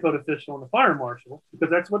the building code official and the fire marshal,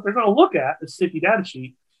 because that's what they're going to look at, the sticky data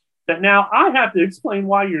sheet, that now I have to explain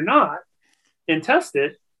why you're not and test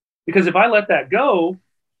it. Because if I let that go,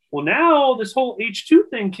 well, now this whole H2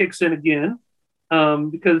 thing kicks in again,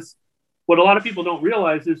 because what a lot of people don't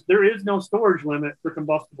realize is there is no storage limit for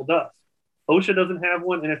combustible dust. OSHA doesn't have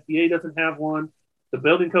one. NFPA doesn't have one. The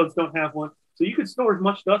building codes don't have one. So you can store as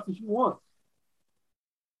much dust as you want.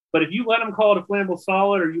 But if you let them call it a flammable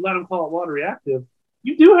solid, or you let them call it water reactive,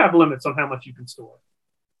 you do have limits on how much you can store,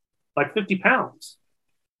 like 50 pounds.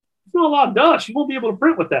 It's not a lot of dust. You won't be able to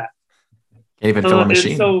print with that. Can't even fill a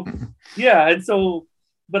machine.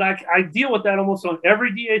 But I deal with that almost on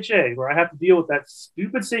every DHA, where I have to deal with that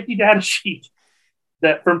stupid safety data sheet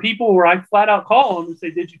that from people where I flat out call them and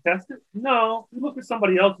say, did you test it? No, we look at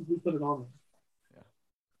somebody else and we put it on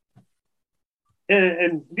there.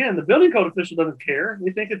 And again, the building code official doesn't care.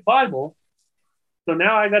 They think it's Bible. So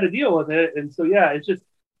now I got to deal with it. And so, yeah, it's just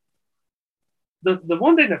the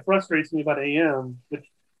one thing that frustrates me about AM, which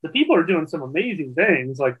the people are doing some amazing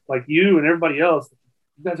things, like you and everybody else.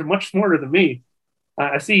 You guys are much smarter than me.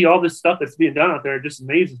 I see all this stuff that's being done out there. It just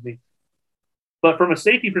amazes me. But from a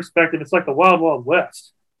safety perspective, it's like the wild, wild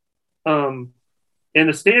west. And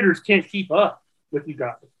the standards can't keep up with you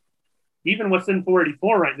guys. Even what's in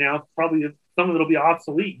 484 right now, probably some of it will be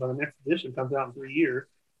obsolete by the next edition comes out in 3 years.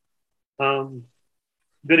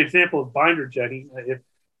 Good example of binder jetting.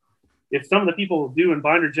 If some of the people do in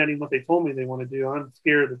binder jetting what they told me they want to do, I'm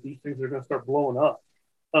scared that these things are going to start blowing up.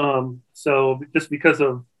 So just because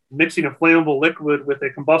of mixing a flammable liquid with a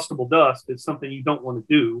combustible dust is something you don't want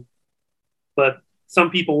to do. But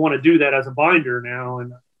some people want to do that as a binder now,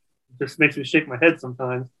 and it just makes me shake my head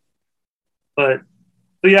sometimes. But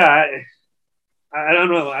yeah, I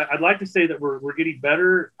don't know. I'd like to say that we're getting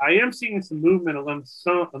better. I am seeing some movement among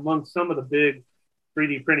some of the big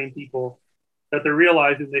 3D printing people, that they're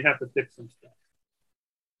realizing they have to fix some stuff.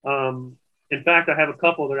 In fact, I have a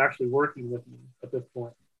couple that are actually working with me at this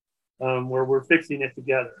point, where we're fixing it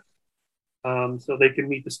together, so they can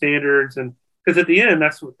meet the standards. And because at the end,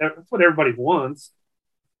 that's what everybody wants.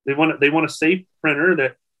 They want a safe printer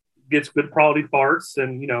that gets good quality parts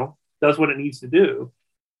and does what it needs to do.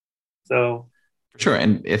 So sure.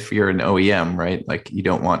 And if you're an OEM, right, like you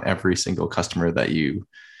don't want every single customer that you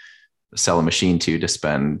sell a machine to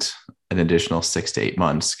spend an additional 6 to 8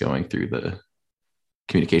 months going through the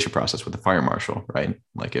communication process with the fire marshal, right?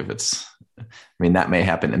 Like that may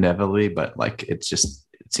happen inevitably, but like it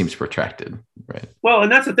seems protracted, right? Well,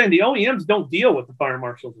 and that's the thing. The OEMs don't deal with the fire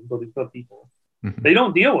marshals and building code people. Mm-hmm. They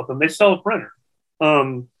don't deal with them. They sell a printer.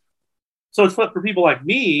 So it's for people like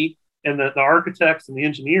me and the architects and the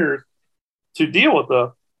engineers to deal with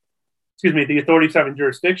the authorities having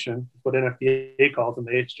jurisdiction, what NFPA calls them,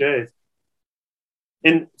 the HJs.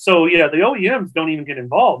 And so, yeah, the OEMs don't even get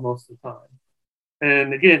involved most of the time.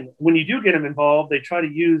 And again, when you do get them involved, they try to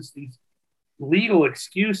use these legal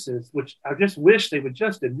excuses, which I just wish they would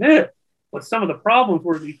just admit what some of the problems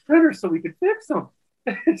were with these printers so we could fix them.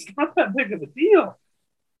 It's not that big of a deal.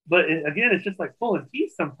 But again, it's just like pulling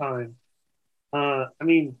teeth sometimes. I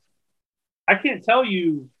mean, I can't tell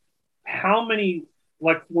you how many,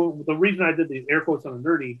 like, the reason I did the air quotes on a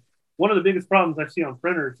nerdy, one of the biggest problems I see on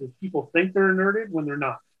printers is people think they're nerded when they're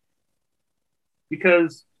not.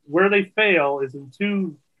 Because where they fail is in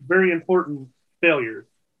two very important failures.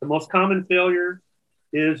 The most common failure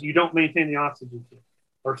is you don't maintain the oxygen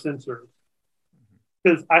or sensors.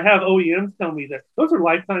 Because I have OEMs tell me that those are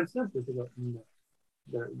lifetime sensors. No,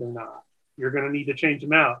 they're not. You're going to need to change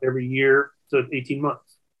them out every year to 18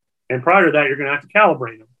 months. And prior to that, you're going to have to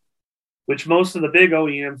calibrate them, which most of the big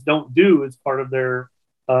OEMs don't do as part of their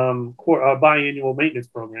biannual maintenance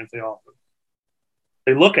programs they offer.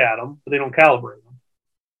 They look at them, but they don't calibrate them.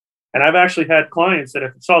 And I've actually had clients that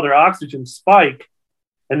if saw their oxygen spike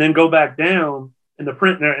and then go back down, and the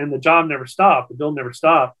print and the job never stopped, the build never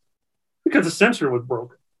stopped because the sensor was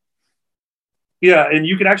broken. Yeah, and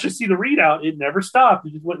you could actually see the readout; it never stopped.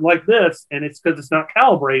 It just went like this, and it's because it's not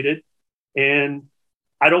calibrated. And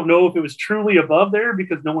I don't know if it was truly above there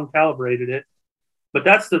because no one calibrated it. But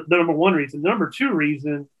that's the number one reason. The number two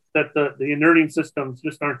reason that the inerting systems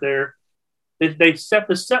just aren't there is they set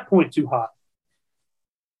the set point too high.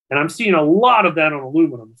 And I'm seeing a lot of that on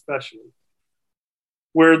aluminum, especially,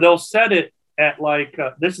 where they'll set it at like,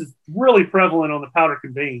 this is really prevalent on the powder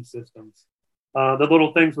conveying systems. The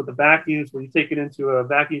little things with the vacuums where you take it into a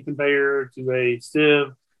vacuum conveyor to a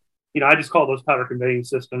sieve. You know, I just call those powder conveying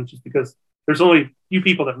systems just because there's only a few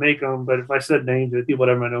people that make them. But if I said names, people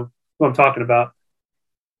would know who I'm talking about.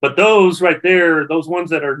 But those right there, those ones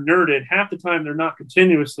that are inerted, half the time they're not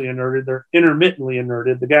continuously inerted. They're intermittently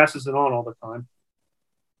inerted. The gas isn't on all the time.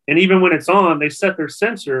 And even when it's on, they set their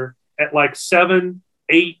sensor at like 7,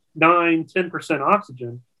 8, 9, 10%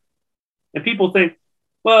 oxygen. And people think,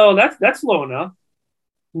 well, that's low enough.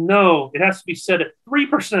 No, it has to be set at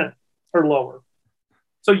 3% or lower.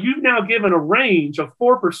 So you've now given a range of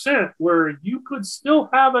 4% where you could still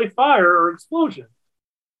have a fire or explosion.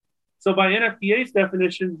 So by NFPA's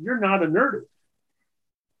definition, you're not inerted.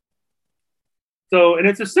 So, and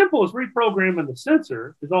it's as simple as reprogramming the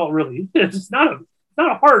sensor is all it really is. It's not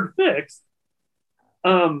a hard fix.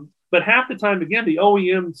 But half the time, again, the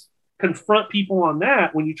OEMs confront people on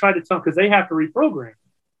that when you try to tell, because they have to reprogram,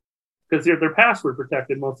 because they're password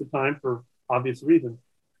protected most of the time for obvious reasons.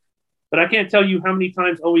 But I can't tell you how many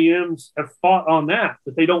times OEMs have fought on that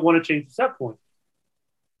they don't want to change the set point.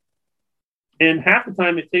 And half the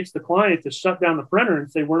time it takes the client to shut down the printer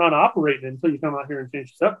and say, we're not operating until you come out here and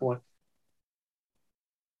change the set point.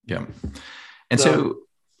 Yeah. And so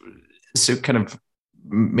kind of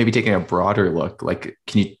maybe taking a broader look, like,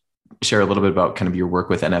 can you share a little bit about kind of your work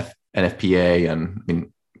with NFPA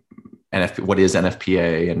and what is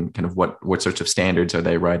NFPA and kind of what sorts of standards are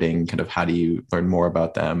they writing? Kind of how do you learn more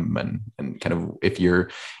about them? And kind of if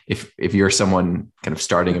you're someone kind of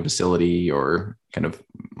starting a facility or kind of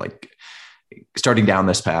like starting down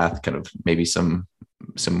this path, kind of maybe some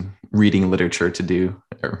reading literature to do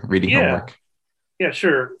or reading homework. Yeah,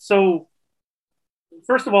 sure. So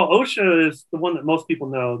first of all, OSHA is the one that most people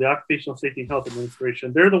know, the Occupational Safety and Health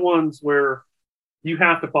Administration. They're the ones where you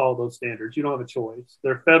have to follow those standards. You don't have a choice.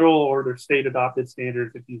 They're federal or they're state adopted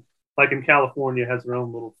standards. If you, like in California, has their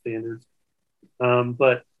own little standards.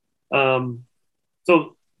 But then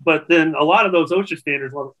a lot of those OSHA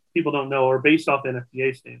standards, a lot of people don't know, are based off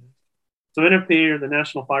NFPA standards. So NFPA, or the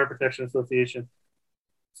National Fire Protection Association.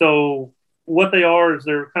 So what they are is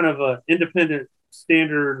they're kind of an independent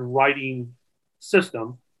standard writing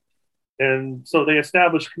system. And so they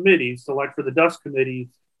establish committees. So like for the dust committees,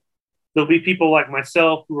 there'll be people like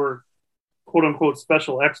myself who are quote unquote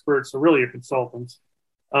special experts, so really are consultants.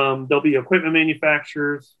 There'll be equipment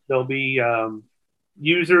manufacturers. There'll be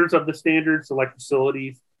users of the standards, so like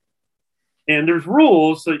facilities. And there's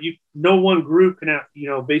rules so no one group can have,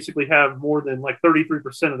 basically have more than like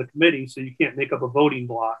 33% of the committee. So you can't make up a voting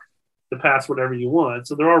block to pass whatever you want.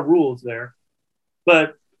 So there are rules there,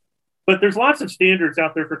 but there's lots of standards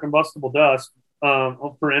out there for combustible dust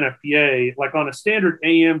for NFPA. Like on a standard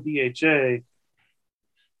AMDHA,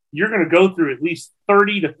 you're going to go through at least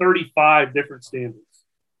 30 to 35 different standards.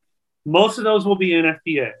 Most of those will be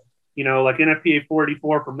NFPA, like NFPA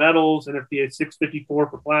 484 for metals, NFPA 654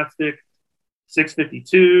 for plastic,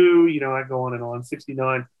 652, I go on and on,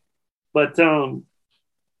 69. But the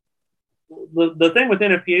thing with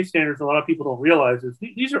NFPA standards, a lot of people don't realize is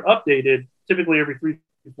these are updated typically every 3 to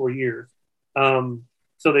 4 years.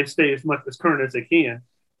 so they stay as much as current as they can.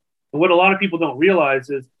 And what a lot of people don't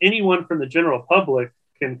realize is anyone from the general public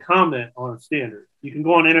can comment on a standard. You can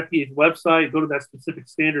go on NFPA's website, go to that specific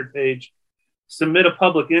standard page, submit a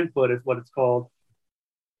public input is what it's called,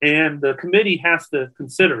 and the committee has to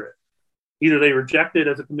consider it. Either they reject it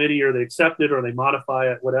as a committee, or they accept it, or they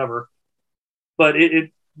modify it, whatever. But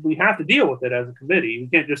we have to deal with it as a committee. We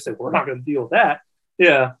can't just say, we're not going to deal with that.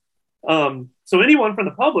 Yeah. So anyone from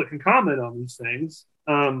the public can comment on these things.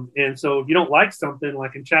 And so if you don't like something,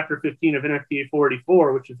 like in chapter 15 of NFPA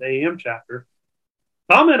 484, which is the AAM chapter,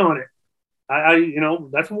 comment on it.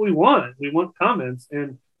 That's what we want. We want comments.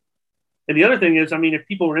 And the other thing is, I mean, if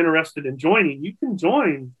people are interested in joining, you can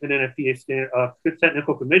join an NFPA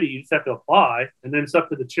technical committee. You just have to apply, and then it's up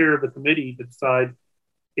to the chair of the committee to decide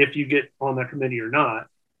if you get on that committee or not.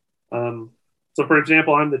 So, for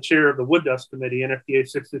example, I'm the chair of the Wood Dust Committee, NFPA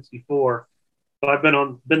 664. So I've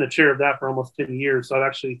been the chair of that for almost 10 years. So I've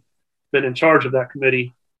actually been in charge of that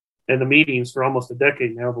committee and the meetings for almost a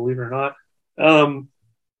decade now, believe it or not.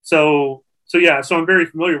 So I'm very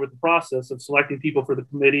familiar with the process of selecting people for the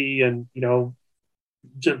committee, and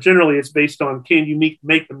generally it's based on, can you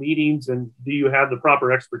make the meetings, and do you have the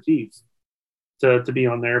proper expertise to be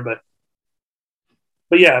on there. But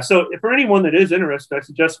yeah, so for anyone that is interested, I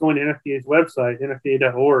suggest going to NFPA's website,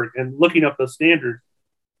 nfpa.org, and looking up those standards.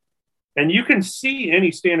 And you can see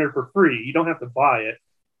any standard for free. You don't have to buy it.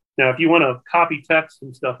 Now, if you want to copy text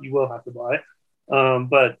and stuff, you will have to buy it.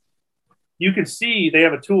 But you can see they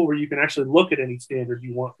have a tool where you can actually look at any standard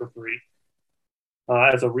you want for free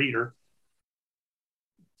as a reader.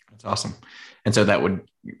 That's awesome. And so that would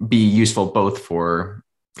be useful both for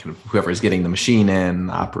kind of whoever is getting the machine in,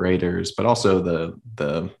 operators, but also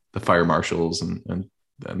the fire marshals and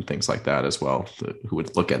things like that as well, who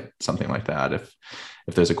would look at something like that if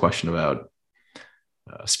there's a question about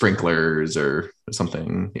sprinklers or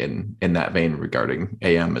something in that vein regarding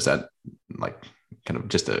AM. Is that like kind of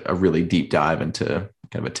just a really deep dive into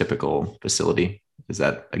kind of a typical facility? Is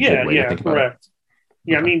that a good way to think about correct. it?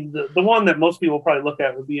 Yeah, Okay. I mean, the one that most people probably look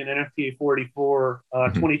at would be an NFPA 44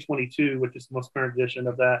 2022, which is the most current edition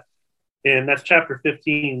of that. And that's chapter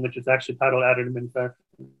 15, which is actually titled Additive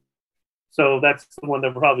Manufacturing. So that's the one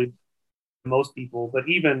that probably most people, but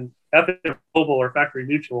even FAA Global or Factory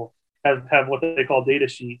Mutual have what they call data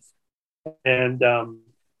sheets. And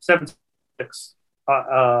 76,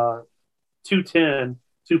 210,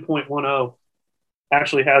 2.10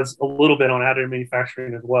 actually has a little bit on additive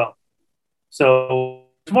manufacturing as well. So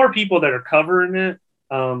there's more people that are covering it.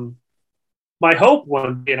 My hope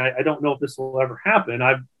one day, and I don't know if this will ever happen,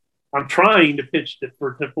 I'm trying to pitch it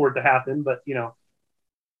for it to happen, but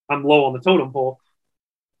I'm low on the totem pole,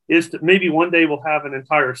 is to maybe one day we'll have an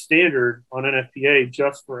entire standard on NFPA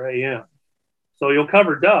just for AM. So you'll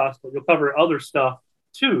cover dust, but you'll cover other stuff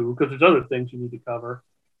too, because there's other things you need to cover.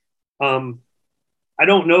 I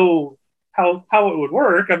don't know how it would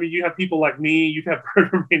work. I mean, you have people like me, you'd have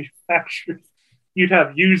printer manufacturers, you'd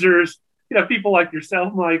have users, you'd have people like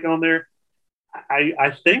yourself, Mike, on there.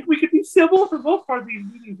 I think we could be civil. For the most part, these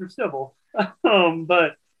meetings are civil.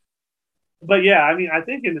 But yeah, I mean, I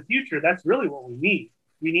think in the future, that's really what we need.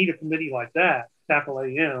 We need a committee like that to tackle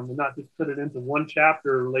AM and not just put it into one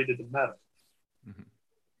chapter related to metal. Mm-hmm.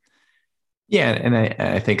 Yeah. And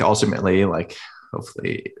I think ultimately, like,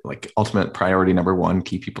 hopefully, like, ultimate priority number one,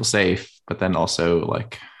 keep people safe. But then also,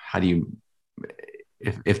 like, how do you,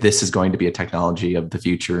 if this is going to be a technology of the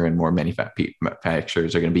future and more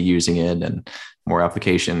manufacturers are going to be using it and more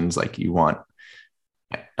applications, like, you want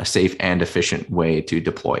a safe and efficient way to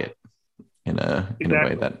deploy it in a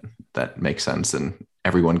way that makes sense, and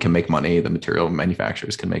everyone can make money. The material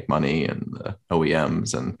manufacturers can make money, and the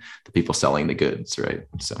OEMs and the people selling the goods, right?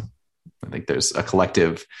 So I think there's a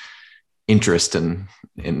collective interest in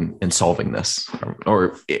solving this,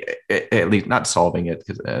 or at least not solving it,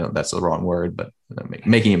 because that's the wrong word, but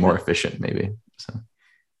making it more efficient, maybe. So.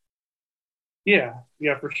 Yeah,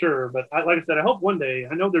 for sure. But like I said, I hope one day,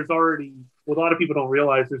 I know there's already, what a lot of people don't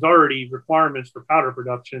realize, there's already requirements for powder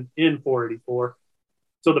production in 484.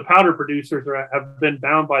 So the powder producers have been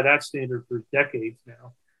bound by that standard for decades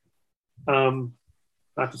now.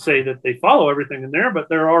 Not to say that they follow everything in there, but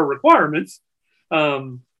there are requirements.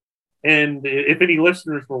 And if any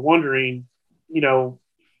listeners were wondering,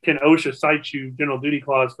 can OSHA cite you general duty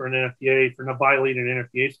clause for an NFPA for not violating an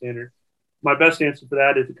NFPA standard? My best answer for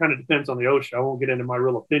that is it kind of depends on the OSHA. I won't get into my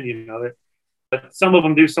real opinion of it, but some of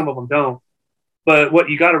them do, some of them don't. But what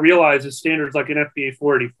you got to realize is standards like NFPA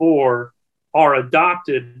 484 are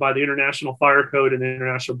adopted by the International Fire Code and the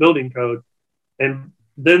International Building Code, and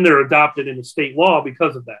then they're adopted into state law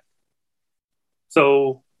because of that.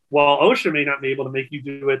 So While OSHA may not be able to make you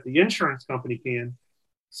do it, the insurance company can.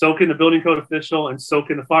 So can the building code official, and so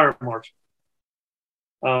can the fire marshal,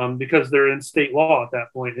 because they're in state law at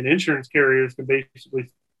that point. And insurance carriers can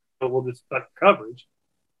basically, we'll just cut coverage,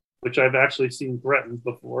 which I've actually seen threatened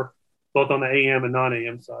before, both on the AM and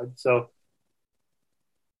non-AM side. So,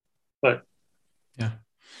 but yeah,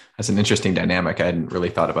 that's an interesting dynamic. I hadn't really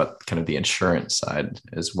thought about kind of the insurance side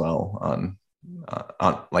as well on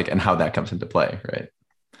like, and how that comes into play, right?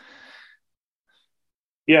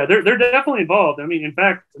 Yeah, they're definitely involved. I mean, in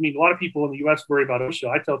fact, a lot of people in the U.S. worry about OSHA.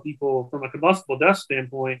 I tell people from a combustible dust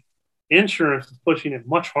standpoint, insurance is pushing it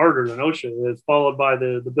much harder than OSHA is, followed by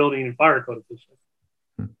the building and fire code officials.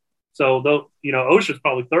 So, though, OSHA is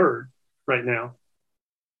probably third right now.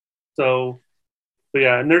 So, but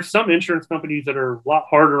yeah, and there's some insurance companies that are a lot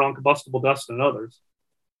harder on combustible dust than others.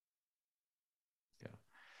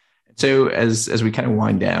 So as we kind of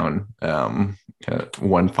wind down, kind of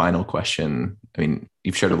one final question. I mean,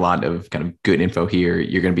 you've shared a lot of kind of good info here.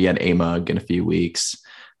 You're going to be at AMUG in a few weeks.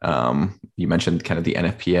 You mentioned kind of the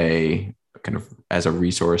NFPA kind of as a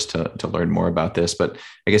resource to learn more about this. But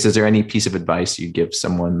I guess, is there any piece of advice you give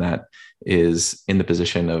someone that is in the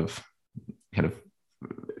position of kind of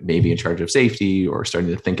maybe in charge of safety or starting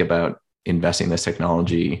to think about investing in this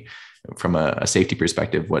technology from a safety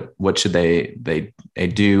perspective? What should they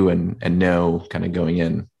do and know kind of going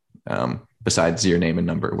in, besides your name and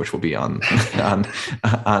number, which will be on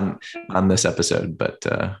this episode, but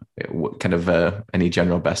what kind of any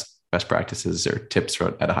general best practices or tips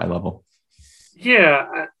at a high level?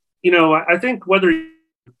 Yeah, I think whether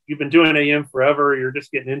you've been doing AM forever, you're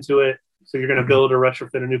just getting into it, so you're going to build or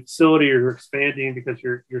retrofit a new facility, or you're expanding because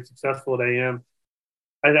you're successful at AM.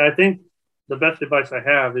 I think the best advice I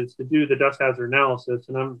have is to do the dust hazard analysis.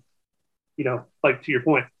 And I'm, like to your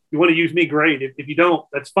point, you want to use me, great. If you don't,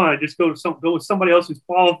 that's fine. Just go with somebody else who's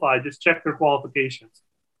qualified. Just check their qualifications.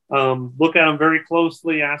 Look at them very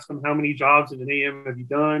closely. Ask them, how many jobs in an AM have you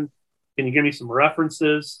done? Can you give me some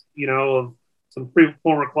references, of some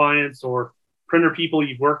former clients or printer people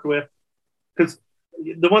you've worked with? Because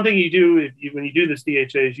the one thing you do when you do this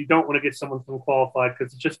DHA is you don't want to get someone unqualified,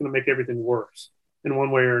 because it's just going to make everything worse in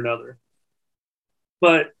one way or another.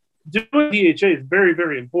 But doing DHA is very,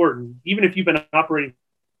 very important, even if you've been operating.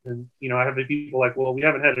 And, I have people like, well, we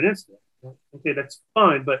haven't had an incident. Okay, that's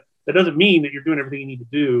fine, but that doesn't mean that you're doing everything you need to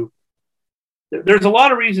do. There's a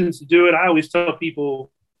lot of reasons to do it. I always tell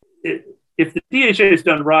people, if the DHA is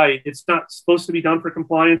done right, it's not supposed to be done for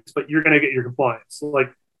compliance, but you're going to get your compliance. So, like,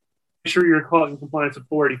 make sure you're in compliance with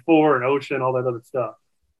 484 and OSHA and all that other stuff.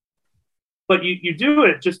 But you do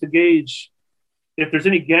it just to gauge if there's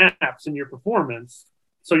any gaps in your performance,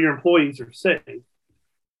 so your employees are safe.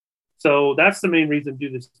 So that's the main reason to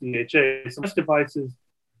do this DHA. So best advice is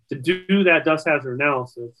to do that dust hazard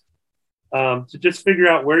analysis, to just figure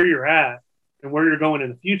out where you're at and where you're going in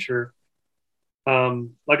the future.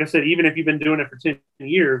 Like I said, even if you've been doing it for 10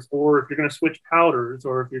 years, or if you're going to switch powders,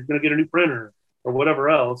 or if you're going to get a new printer or whatever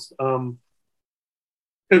else.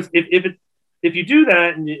 Because if you do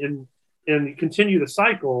that and you continue the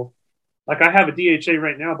cycle, like I have a DHA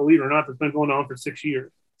right now, believe it or not, that's been going on for 6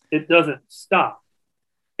 years. It doesn't stop.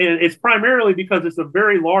 And it's primarily because it's a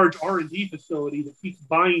very large R&D facility that keeps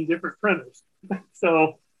buying different printers.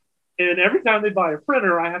 So, and every time they buy a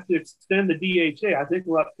printer, I have to extend the DHA. I think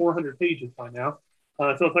we're at 400 pages by now.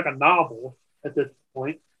 So it's like a novel at this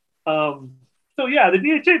point. So yeah, the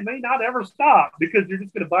DHA may not ever stop, because you're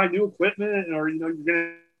just going to buy new equipment, or, you're going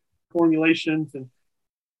to formulations.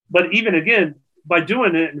 But even again, by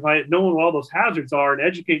doing it and by knowing what all those hazards are and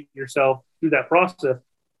educating yourself through that process,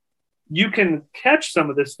 you can catch some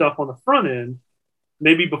of this stuff on the front end,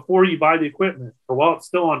 maybe before you buy the equipment or while it's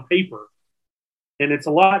still on paper. And it's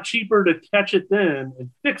a lot cheaper to catch it then and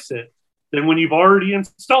fix it than when you've already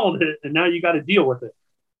installed it and now you got to deal with it.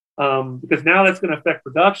 Because now that's going to affect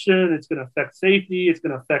production, it's going to affect safety, it's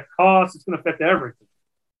going to affect costs, it's going to affect everything.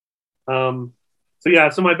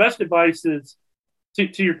 So my best advice is,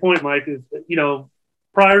 to your point, Mike, is,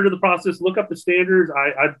 prior to the process, look up the standards.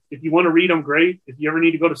 If you want to read them, great. If you ever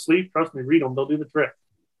need to go to sleep, trust me, read them. They'll do the trick.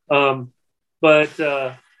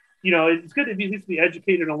 It's good to at least be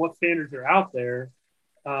educated on what standards are out there,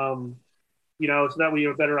 so that way you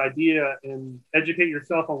have a better idea, and educate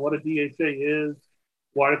yourself on what a DHA is,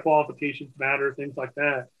 why the qualifications matter, things like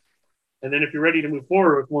that. And then if you're ready to move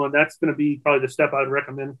forward with one, that's going to be probably the step I'd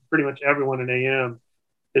recommend for pretty much everyone in AM,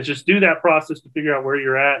 is just do that process to figure out where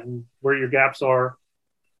you're at and where your gaps are.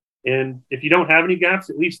 And if you don't have any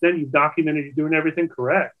gaps, at least then you've documented you're doing everything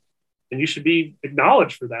correct. And you should be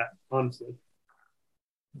acknowledged for that, honestly.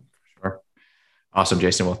 Sure. Awesome,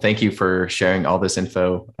 Jason. Well, thank you for sharing all this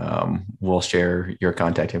info. We'll share your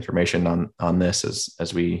contact information on this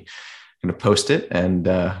as we kind of post it, and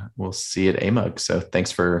we'll see you at AMUG. So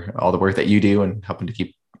thanks for all the work that you do and helping to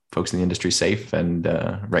keep folks in the industry safe and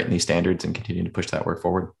writing these standards and continuing to push that work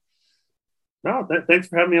forward. No, thanks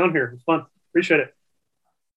for having me on here. It's fun. Appreciate it.